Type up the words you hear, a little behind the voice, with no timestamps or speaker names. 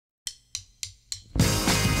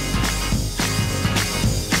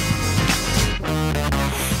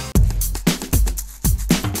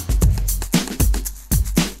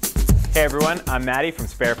Hey everyone, I'm Matty from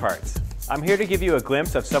Spareparts. I'm here to give you a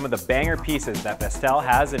glimpse of some of the banger pieces that Vestal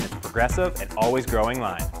has in its progressive and always growing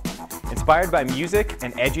line. Inspired by music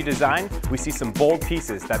and edgy design, we see some bold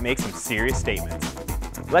pieces that make some serious statements.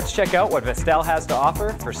 Let's check out what Vestal has to offer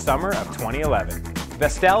for summer of 2011.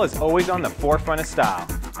 Vestal is always on the forefront of style,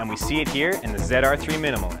 and we see it here in the ZR3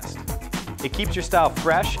 Minimalist. It keeps your style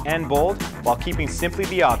fresh and bold while keeping simply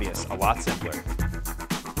the obvious a lot simpler.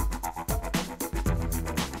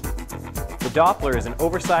 The Doppler is an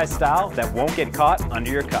oversized style that won't get caught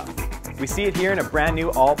under your cuff. We see it here in a brand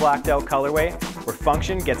new all blacked out colorway where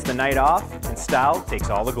function gets the night off and style takes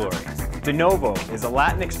all the glory. De novo is a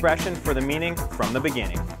Latin expression for the meaning from the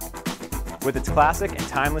beginning. With its classic and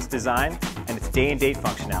timeless design and its day and date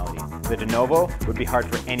functionality, the de novo would be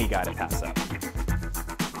hard for any guy to pass up.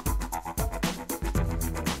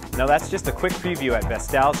 Now that's just a quick preview at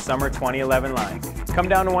Vestal's Summer 2011 line. Come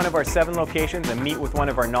down to one of our 7 locations and meet with one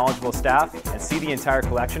of our knowledgeable staff and see the entire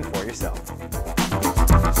collection for yourself.